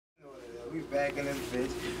We back in this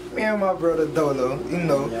bitch. Me and my brother Dolo, you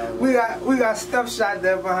know, we got stuff shot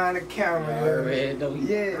there behind the camera.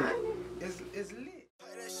 Yeah, it's lit.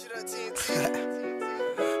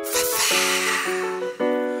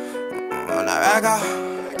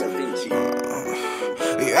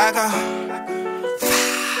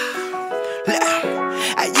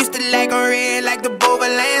 I used to like on red like the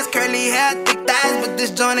Boverlands, curly hair, thick thighs, but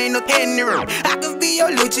this joint ain't no candy room. I could be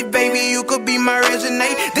your Lucci, baby, you could be my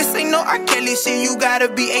Reginae. This ain't no R. Kelly shit, you gotta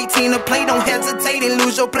be 18 to play. Don't hesitate and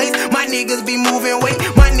lose your place. My niggas be moving weight,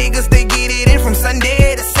 my niggas they get it in from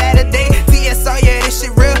Sunday to Saturday. TSR, yeah, this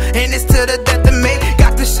shit real, and it's to the death of me.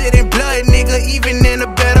 Got the shit in blood, nigga, even in a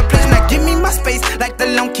better place. Now give me my space like the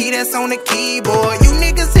long key that's on the keyboard. You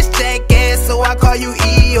niggas is jackass, so I call you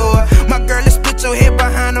Eeyore. My girl is split your head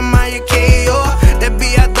behind a Maya KO. That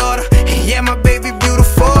be our daughter, and yeah, my baby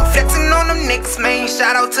beautiful. Flexing on them niggas, man,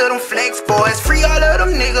 shout out to them flex boys. Free all of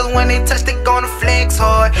them niggas, when they touch, they gonna flex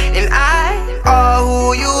hard. And I are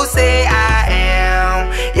who you say I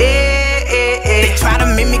am, yeah, yeah, yeah. They try to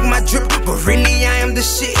mimic my drip, but really I am the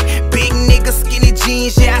shit. Big nigga, skinny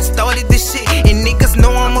jeans, yeah, I started this shit. And niggas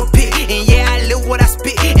know I'm a pit, and yeah, I live what I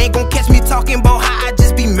spit. Ain't gon' catch me talking about how I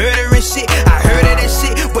just be murdering shit. I heard of that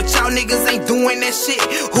shit, but y'all niggas ain't doing that shit.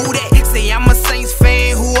 Who that? Say I'm a Saints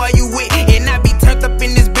fan, who are you with? And I be turned up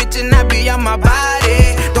in this bitch and I be on my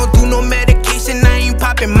body. Don't do no medication, I ain't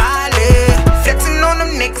popping Molly. Flexing on them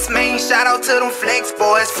niggas, man, shout out to them flex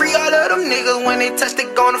boys. Free all of them niggas, when they touch, they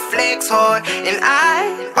gonna flex hard. And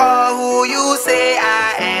I are who you say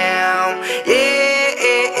I am, yeah,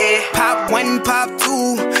 yeah, yeah. Pop 1, pop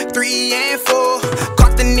 2, 3 and 4.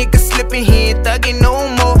 Caught the nigga slipping, he ain't thugging no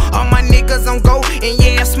more. All my niggas on go, and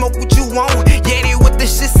yeah, I smoke what you want. Yeah, they with the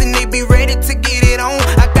shits and they be ready to get it on.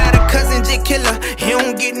 I got a cousin J Killer, he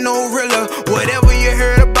don't get no realer. Whatever you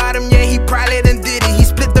heard about him, yeah, he probably done did it. He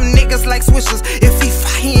split them niggas like swishers. If he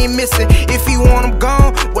fight, he ain't missing. If he want him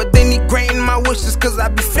gone, well then he granting my wishes. Cause I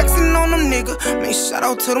be flexing on them niggas. Man, shout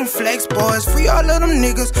out to them flex boys. Free all of them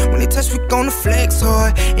niggas, when they touch, we gonna flex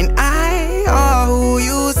hard. And I are who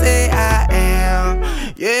you say I am,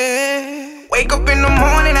 yeah. Wake up in the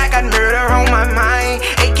morning, I got murder on my mind.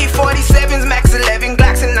 AK-47s, Max 11,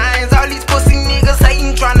 Glocks and 9s. All these pussy niggas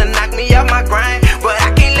hating, tryna knock me off my grind. But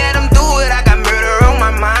I can't let them do it, I got murder on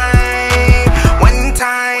my mind. 1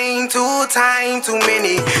 time, 2 times, too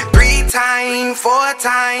many. 3 times, 4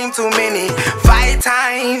 times, too many. 5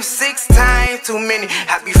 times, 6 times, too many.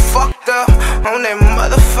 I be fucked up on that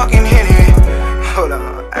motherfucking Henny. Hold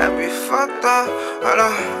on, I be fucked up, hold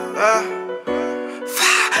on,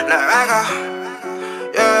 now I go.